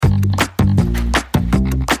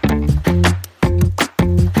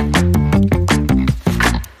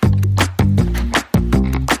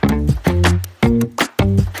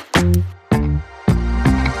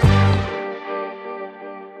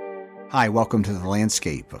Hi, welcome to The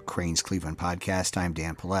Landscape, a Crane's Cleveland podcast. I'm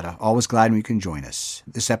Dan Paletta. Always glad when you can join us.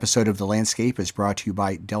 This episode of The Landscape is brought to you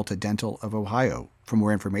by Delta Dental of Ohio. For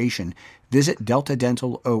more information, visit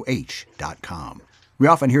deltadentaloh.com. We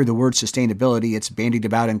often hear the word sustainability. It's bandied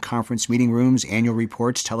about in conference meeting rooms, annual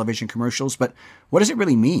reports, television commercials, but what does it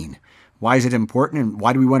really mean? Why is it important, and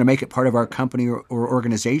why do we want to make it part of our company or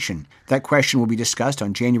organization? That question will be discussed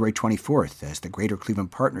on January 24th as the Greater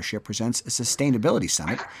Cleveland Partnership presents a Sustainability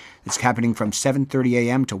Summit. It's happening from 7:30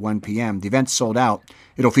 a.m. to 1 p.m. The event's sold out.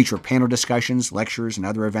 It'll feature panel discussions, lectures, and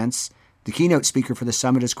other events. The keynote speaker for the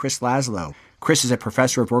summit is Chris Laszlo. Chris is a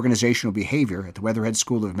professor of organizational behavior at the Weatherhead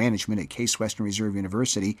School of Management at Case Western Reserve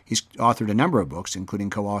University. He's authored a number of books,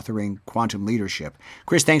 including co-authoring Quantum Leadership.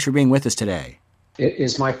 Chris, thanks for being with us today. It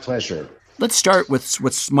is my pleasure. Let's start with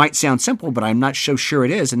what might sound simple, but I'm not so sure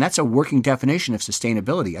it is, and that's a working definition of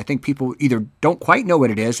sustainability. I think people either don't quite know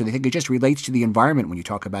what it is or they think it just relates to the environment when you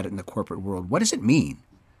talk about it in the corporate world. What does it mean?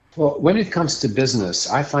 Well, when it comes to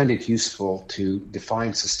business, I find it useful to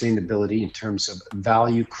define sustainability in terms of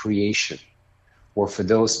value creation, or for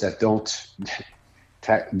those that don't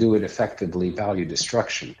do it effectively, value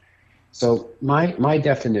destruction. So my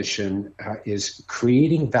definition is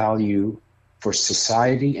creating value for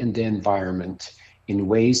society and the environment in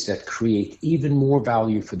ways that create even more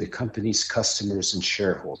value for the company's customers and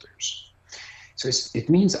shareholders. So it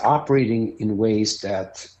means operating in ways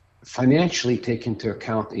that financially take into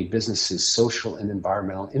account a business's social and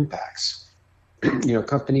environmental impacts.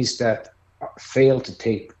 Companies that fail to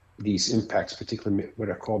take these impacts, particularly what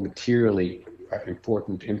are called materially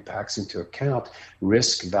important impacts, into account,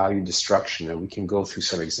 risk value destruction, and we can go through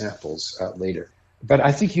some examples later. But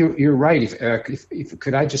I think you're right. If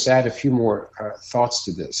could I just add a few more thoughts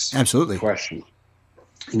to this? Absolutely. Question.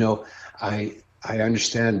 I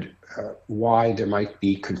understand why there might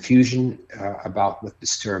be confusion about what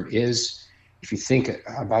this term is. If you think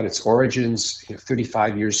about its origins,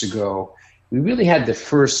 35 years ago, we really had the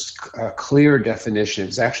first clear definition. It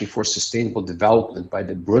was actually for sustainable development by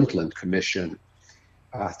the Brundtland Commission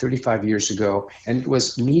 35 years ago, and it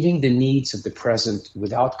was meeting the needs of the present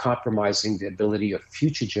without compromising the ability of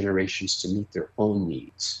future generations to meet their own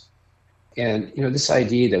needs. And this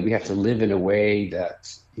idea that we have to live in a way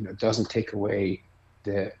that doesn't take away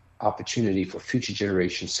the opportunity for future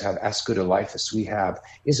generations to have as good a life as we have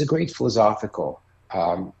is a great philosophical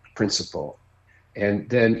principle. And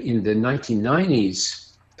then in the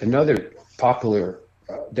 1990s, another popular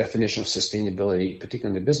definition of sustainability,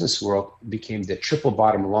 particularly in the business world, became the triple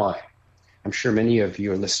bottom line. I'm sure many of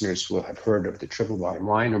your listeners will have heard of the triple bottom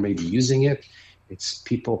line or maybe using it. It's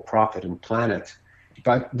people, profit, and planet.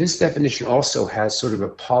 But this definition also has sort of a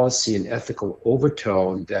policy and ethical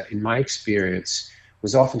overtone that, in my experience,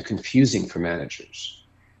 was often confusing for managers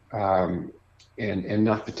and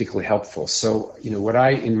not particularly helpful. So,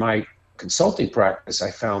 in my consulting practice,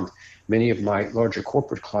 I found many of my larger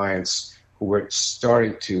corporate clients who were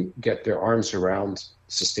starting to get their arms around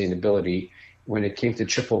sustainability. When it came to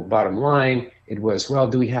triple bottom line, it was, well,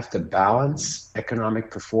 do we have to balance economic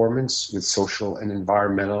performance with social and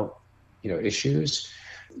environmental, issues?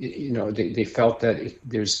 They felt that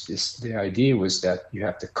the idea was that you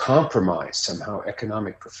have to compromise somehow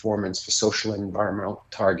economic performance for social and environmental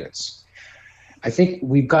targets. I think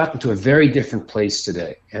we've gotten to a very different place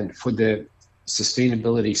today. And for the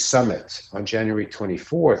Sustainability Summit on January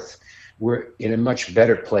 24th, we're in a much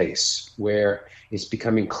better place where it's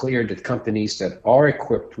becoming clear that companies that are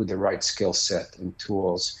equipped with the right skill set and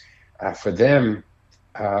tools, for them,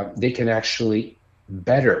 they can actually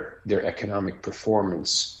better their economic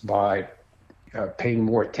performance by paying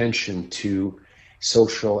more attention to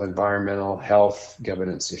social, environmental, health,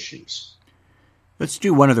 governance issues. Let's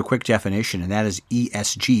do one other quick definition, and that is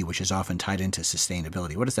ESG, which is often tied into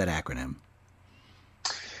sustainability. What is that acronym?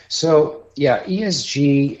 So,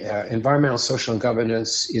 ESG, environmental, social, and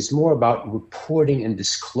governance, is more about reporting and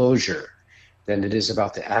disclosure than it is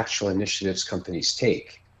about the actual initiatives companies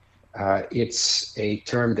take. It's a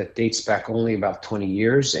term that dates back only about 20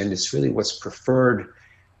 years, and it's really what's preferred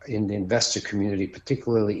in the investor community,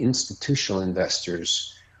 particularly institutional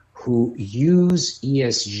investors who use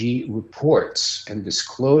ESG reports and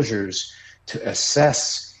disclosures to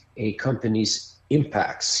assess a company's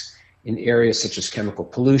impacts in areas such as chemical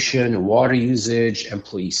pollution, water usage,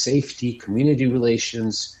 employee safety, community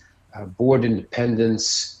relations, board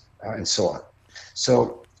independence, and so on.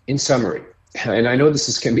 So in summary, and I know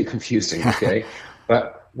can be confusing, okay,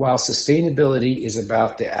 but while sustainability is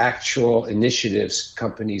about the actual initiatives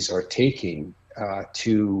companies are taking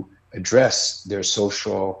to address their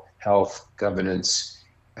social, health, governance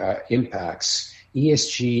impacts,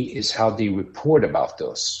 ESG is how they report about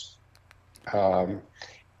those. how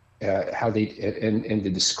they and the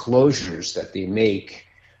disclosures that they make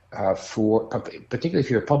for particularly if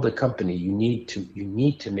you're a public company, you need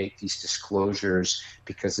to make these disclosures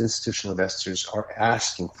because institutional investors are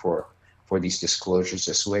asking for these disclosures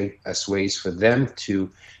as ways for them to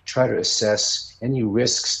try to assess any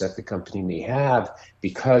risks that the company may have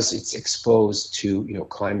because it's exposed to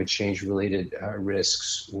climate change related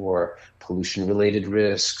risks or pollution related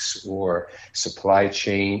risks or supply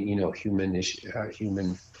chain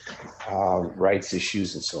human rights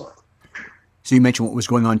issues and so on. So you mentioned what was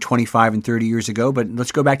going on 25 and 30 years ago, but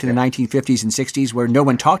let's go back to the 1950s and 60s where no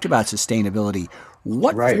one talked about sustainability.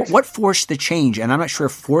 What forced the change? And I'm not sure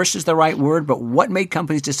if force is the right word, but what made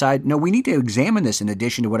companies decide, no, we need to examine this in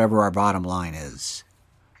addition to whatever our bottom line is?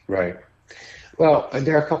 Right. Well,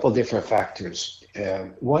 there are a couple of different factors.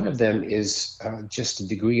 One of them is just the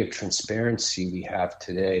degree of transparency we have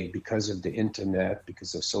today because of the internet,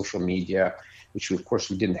 because of social media, which of course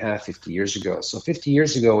we didn't have 50 years ago. So 50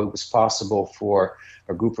 years ago, it was possible for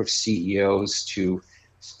a group of CEOs to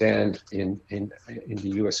stand in the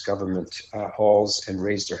US government halls and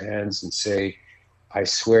raise their hands and say, I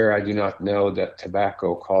swear I do not know that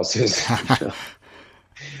tobacco causes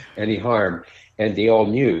any harm. And they all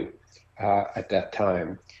knew at that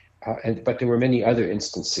time. But there were many other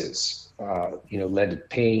instances, leaded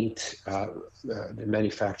paint, the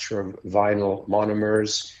manufacture of vinyl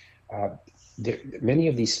monomers. Many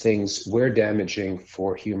of these things were damaging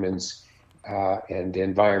for humans and the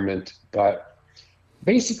environment, but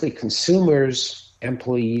basically consumers,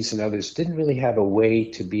 employees, and others didn't really have a way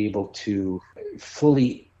to be able to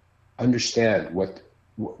fully understand what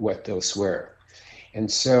those were. And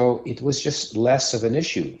so it was just less of an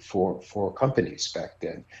issue for companies back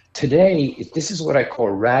then. Today, this is what I call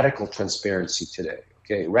radical transparency today.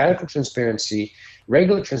 Okay, radical transparency.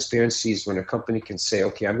 Regular transparency is when a company can say,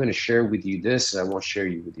 okay, I'm going to share with you this and I won't share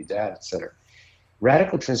with you that, et cetera.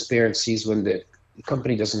 Radical transparency is when the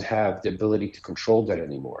company doesn't have the ability to control that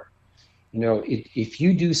anymore. If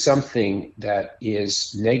you do something that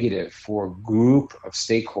is negative for a group of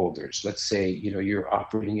stakeholders, let's say, you're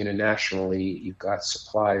operating internationally, you've got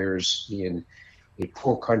suppliers in a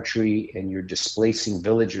poor country and you're displacing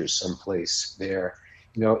villagers someplace there,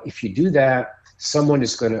 if you do that, someone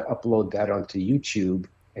is going to upload that onto YouTube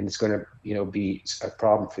and it's going to, be a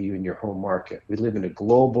problem for you in your home market. We live in a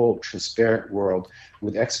global, transparent world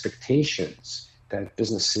with expectations that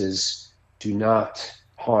businesses do not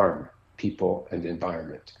harm people and the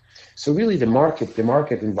environment. So really the market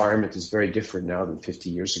environment is very different now than 50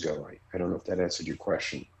 years ago. I don't know if that answered your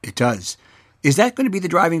question. It does. Is that going to be the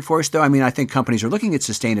driving force, though? I mean, I think companies are looking at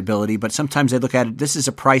sustainability, but sometimes they look at it, this is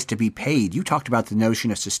a price to be paid. You talked about the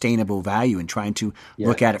notion of sustainable value and trying to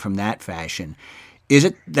look at it from that fashion. Is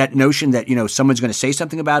it that notion that, someone's going to say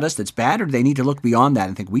something about us that's bad, or do they need to look beyond that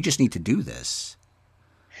and think we just need to do this?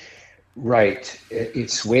 Right.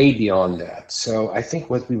 It's way beyond that. So I think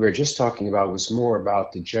what we were just talking about was more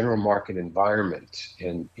about the general market environment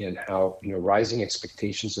and how, rising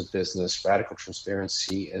expectations of business, radical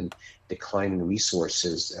transparency, and declining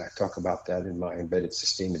resources. I talk about that in my embedded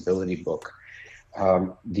sustainability book.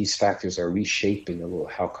 These factors are reshaping a little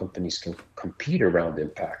how companies can compete around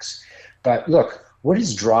impacts. But look, what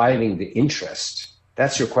is driving the interest?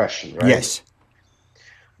 That's your question, right? Yes.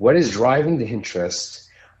 What is driving the interest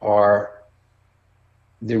are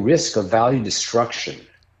the risk of value destruction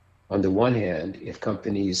on the one hand, if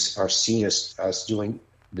companies are seen as doing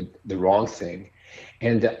the wrong thing,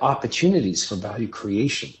 and the opportunities for value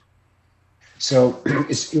creation. So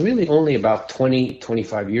it's really only about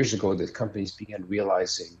 25 years ago that companies began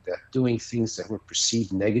realizing that doing things that were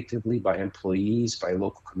perceived negatively by employees, by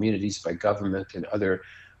local communities, by government and other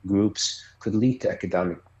groups could lead to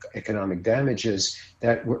economic damages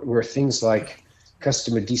that were things like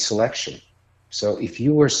customer deselection. So if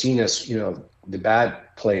you were seen as, the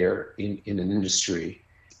bad player in an industry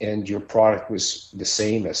and your product was the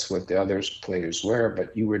same as what the other players were,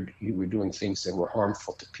 but you were doing things that were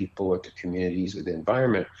harmful to people or to communities or the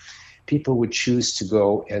environment, people would choose to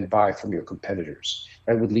go and buy from your competitors.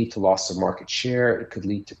 That would lead to loss of market share. It could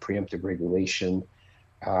lead to preemptive regulation.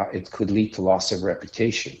 It could lead to loss of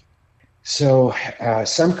reputation. So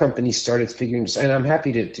some companies started figuring this, and I'm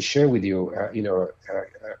happy to share with you,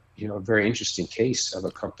 a very interesting case of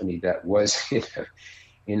a company that was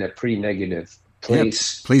in a pretty negative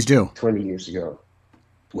place. Yeah, please do. 20 years ago.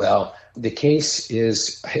 Well, the case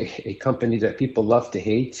is a company that people love to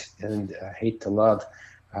hate and hate to love.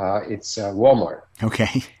 It's Walmart.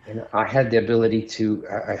 Okay. And I had the ability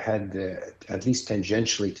at least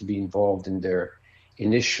tangentially, to be involved in their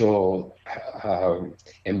initial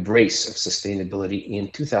embrace of sustainability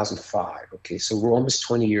in 2005. Okay, so we're almost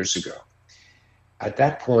 20 years ago. At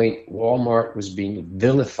that point, Walmart was being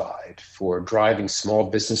vilified for driving small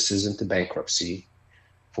businesses into bankruptcy,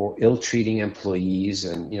 for ill-treating employees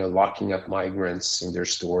and locking up migrants in their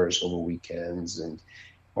stores over weekends, and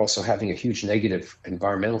also having a huge negative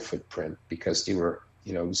environmental footprint because they were,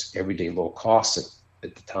 it was everyday low cost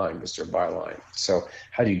at the time was their byline. So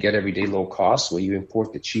how do you get everyday low cost? Well, you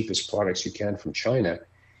import the cheapest products you can from China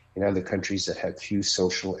and other countries that had few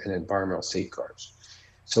social and environmental safeguards.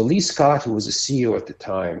 So Lee Scott, who was a CEO at the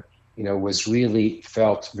time, was really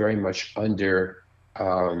felt very much under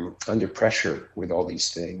pressure with all these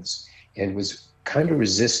things, and was kind of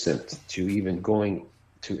resistant to even going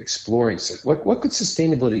to exploring. So what could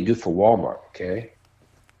sustainability do for Walmart? Okay,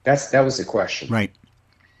 that was the question. Right.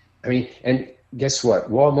 I mean, and guess what?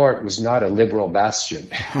 Walmart was not a liberal bastion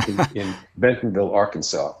in Bentonville,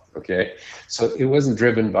 Arkansas. Okay, so it wasn't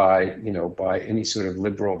driven by any sort of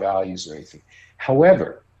liberal values or anything.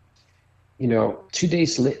 However, 2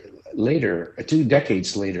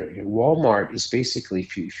 decades later, Walmart is basically,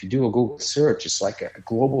 if you do a Google search, it's like a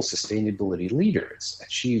global sustainability leader. It's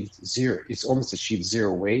almost achieved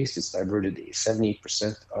zero waste. It's diverted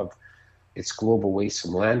 78% of its global waste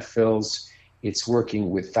from landfills. It's working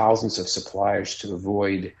with thousands of suppliers to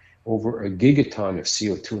avoid over a gigaton of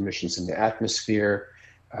CO2 emissions in the atmosphere.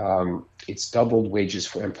 It's doubled wages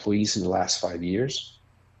for employees in the last 5 years,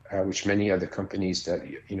 which many other companies that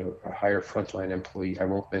hire frontline employee, I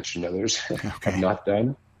won't mention others, have not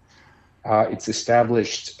done. It's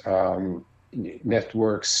established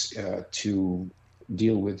networks to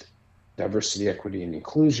deal with diversity, equity, and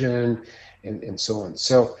inclusion, and so on.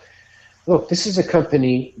 So, look, this is a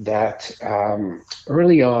company that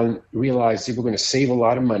early on realized they were going to save a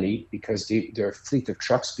lot of money because their fleet of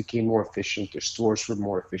trucks became more efficient, their stores were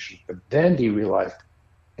more efficient. But then they realized,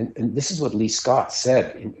 and this is what Lee Scott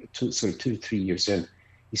said, 2 to 3 years in,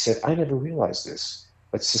 he said, I never realized this,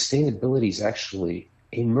 but sustainability is actually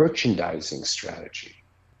a merchandising strategy,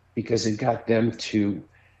 because it got them to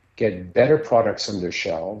get better products on their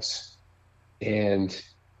shelves and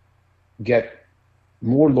get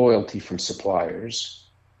more loyalty from suppliers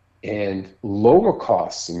and lower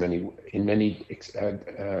costs in many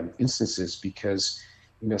instances, because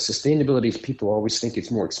sustainability, people always think it's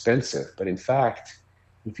more expensive, but in fact,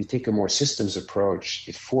 if you take a more systems approach,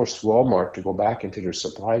 it forced Walmart to go back into their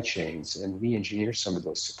supply chains and re-engineer some of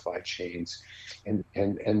those supply chains and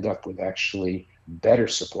end up with actually better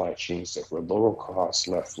supply chains that were lower cost,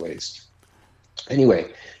 less waste.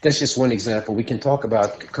 Anyway, that's just one example. We can talk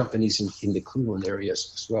about companies in the Cleveland area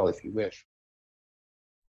as well, if you wish.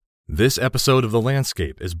 This episode of The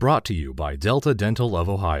Landscape is brought to you by Delta Dental of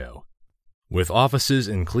Ohio. With offices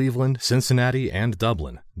in Cleveland, Cincinnati, and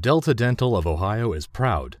Dublin, Delta Dental of Ohio is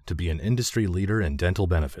proud to be an industry leader in dental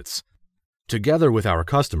benefits. Together with our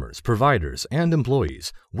customers, providers, and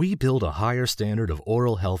employees, we build a higher standard of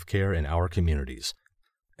oral health care in our communities.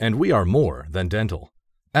 And we are more than dental.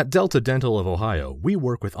 At Delta Dental of Ohio, we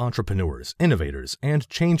work with entrepreneurs, innovators, and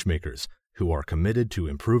changemakers who are committed to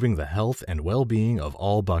improving the health and well-being of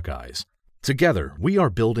all Buckeyes. Together, we are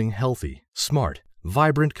building healthy, smart,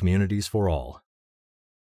 vibrant communities for all.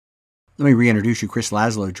 Let me reintroduce you. Chris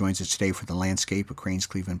Laszlo joins us today for The Landscape, a Crain's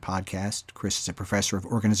Cleveland podcast. Chris is a professor of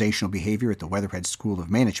organizational behavior at the Weatherhead School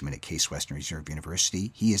of Management at Case Western Reserve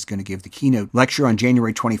University. He is going to give the keynote lecture on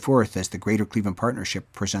January 24th as the Greater Cleveland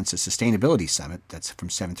Partnership presents a Sustainability Summit. That's from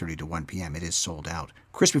 7:30 to 1 p.m. It is sold out.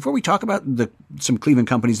 Chris, before we talk about some Cleveland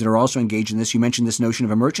companies that are also engaged in this, you mentioned this notion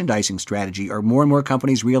of a merchandising strategy. Are more and more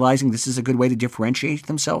companies realizing this is a good way to differentiate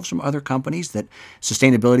themselves from other companies, that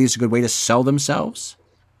sustainability is a good way to sell themselves?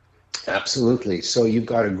 Absolutely. So you've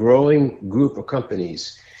got a growing group of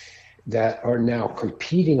companies that are now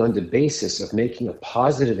competing on the basis of making a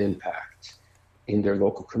positive impact in their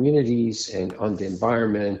local communities and on the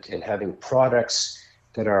environment, and having products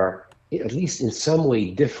that are at least in some way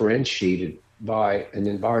differentiated by an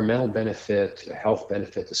environmental benefit, a health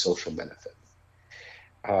benefit, a social benefit.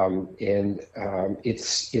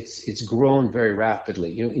 It's grown very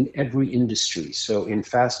rapidly, in every industry. So in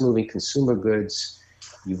fast-moving consumer goods,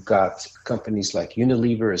 you've got companies like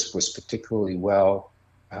Unilever was particularly well.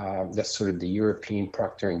 That's sort of the European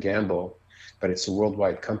Procter & Gamble, but it's a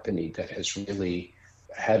worldwide company that has really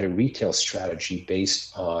had a retail strategy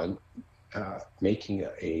based on making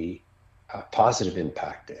a positive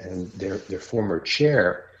impact. And their former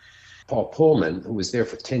chair, Paul Pullman, who was there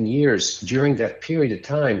for 10 years, during that period of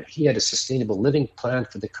time, he had a sustainable living plan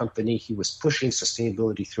for the company. He was pushing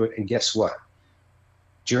sustainability through it. And guess what?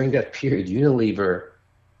 During that period, Unilever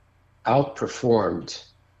outperformed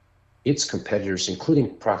its competitors,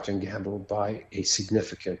 including Procter & Gamble, by a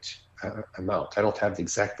significant amount. I don't have the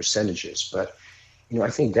exact percentages, but I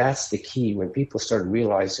think that's the key. When people start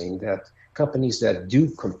realizing that companies that do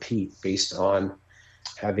compete based on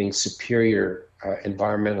having superior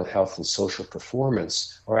environmental, health, and social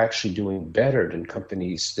performance are actually doing better than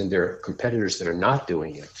their competitors that are not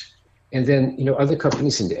doing it. And then, other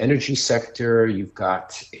companies in the energy sector, you've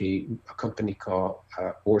got a company called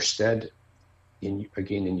Ørsted, in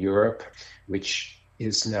Europe, which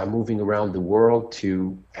is now moving around the world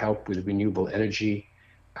to help with renewable energy.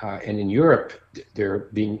 And in Europe,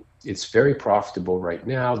 it's very profitable right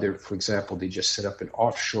now. For example, they just set up an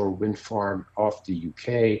offshore wind farm off the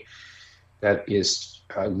UK that is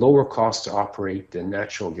lower cost to operate than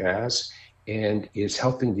natural gas, and is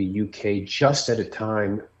helping the UK just at a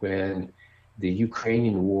time when the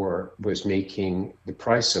Ukrainian war was making the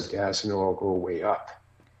price of gas and oil go way up.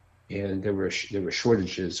 And there were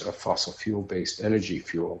shortages of fossil fuel-based energy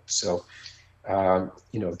fuel. So,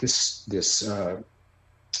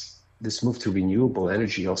 this move to renewable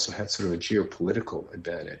energy also had sort of a geopolitical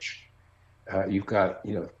advantage. You've got,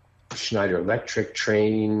 Schneider Electric,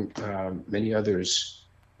 Train, many others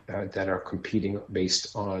that are competing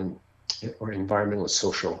based on environmental and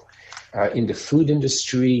social. In the food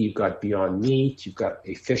industry, you've got Beyond Meat. You've got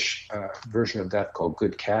a fish version of that called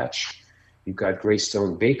Good Catch. You've got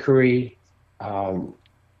Greystone Bakery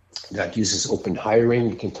that uses open hiring.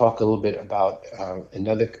 We can talk a little bit about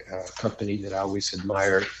another company that I always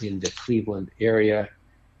admire in the Cleveland area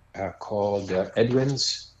called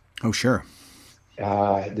Edwin's. Oh, sure.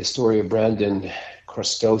 The story of Brandon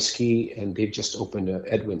Krostowski, and they've just opened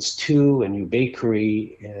Edwin's 2, a new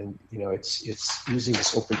bakery, and it's using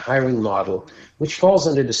this open hiring model, which falls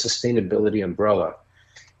under the sustainability umbrella,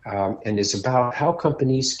 and is about how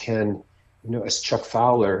companies can, as Chuck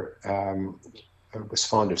Fowler is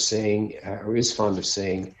fond of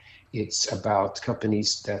saying, it's about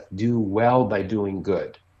companies that do well by doing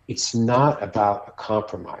good. It's not about a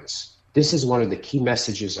compromise. This is one of the key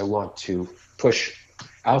messages I want to push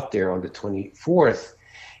out there on the 24th,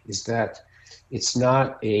 is that it's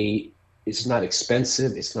not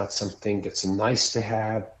expensive. It's not something that's nice to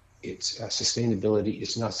have. It's sustainability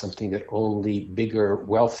is not something that only bigger,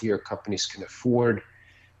 wealthier companies can afford.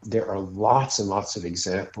 There are lots and lots of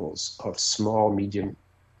examples of small, medium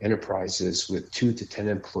enterprises with 2 to 10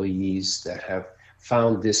 employees that have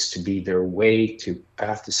found this to be their way to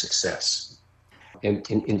path to success. And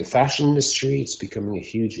in the fashion industry, it's becoming a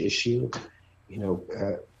huge issue.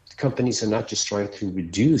 Companies are not just trying to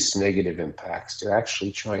reduce negative impacts. They're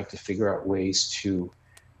actually trying to figure out ways to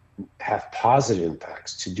have positive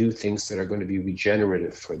impacts, to do things that are going to be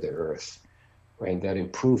regenerative for the earth, and that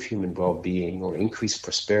improve human well-being or increase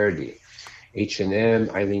prosperity.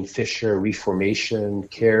 H&M, Eileen Fisher, Reformation,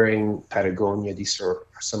 Kering, Patagonia, these are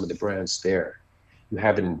some of the brands there. You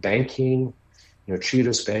have it in banking,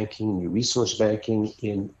 Tritos Banking, New Resource Banking.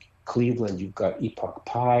 In Cleveland, you've got Epoch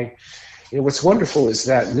Pie. What's wonderful is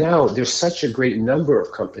that now there's such a great number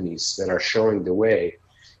of companies that are showing the way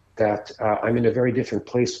that I'm in a very different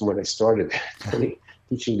place from when I started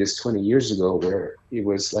teaching this 20 years ago, where it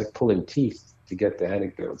was like pulling teeth to get the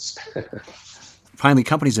anecdotes. Finally,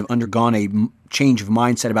 companies have undergone a change of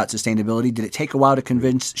mindset about sustainability. Did it take a while to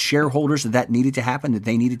convince shareholders that needed to happen, that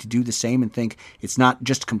they needed to do the same and think it's not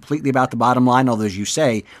just completely about the bottom line, although, as you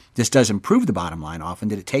say, this does improve the bottom line often?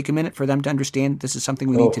 Did it take a minute for them to understand this is something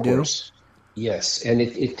we need to do? Yes, and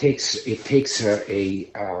it's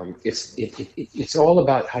all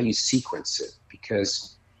about how you sequence it,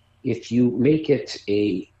 because if you make it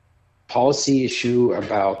a policy issue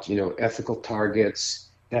about ethical targets,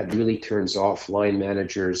 that really turns off line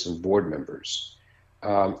managers and board members.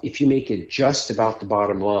 If you make it just about the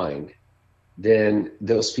bottom line, then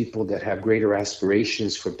those people that have greater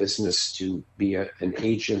aspirations for business to be an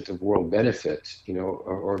agent of world benefit,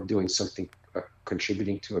 or doing something,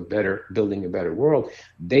 contributing to building a better world,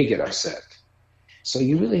 they get upset. So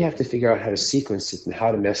you really have to figure out how to sequence it and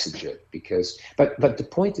how to message it, but the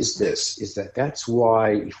point is that's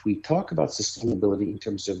why if we talk about sustainability in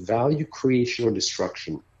terms of value creation or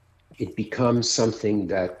destruction, it becomes something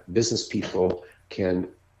that business people can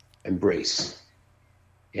embrace.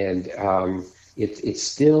 And there's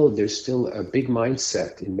still a big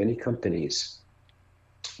mindset in many companies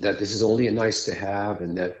that this is only a nice to have,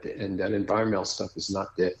 and that environmental stuff is not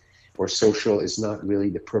or social is not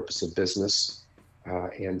really the purpose of business.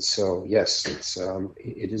 And so, yes,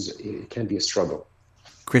 it can be a struggle.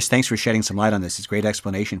 Chris, thanks for shedding some light on this. It's a great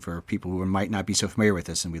explanation for people who might not be so familiar with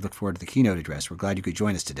this, and we look forward to the keynote address. We're glad you could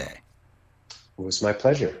join us today. It was my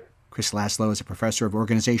pleasure. Chris Laszlo is a professor of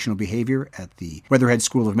organizational behavior at the Weatherhead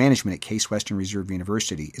School of Management at Case Western Reserve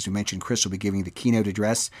University. As we mentioned, Chris will be giving the keynote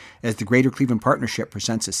address as the Greater Cleveland Partnership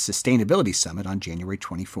presents a Sustainability Summit on January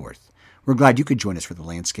 24th. We're glad you could join us for The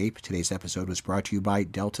Landscape. Today's episode was brought to you by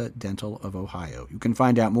Delta Dental of Ohio. You can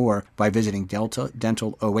find out more by visiting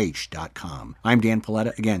deltadentaloh.com. I'm Dan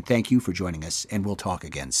Paletta. Again, thank you for joining us, and we'll talk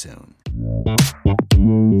again soon.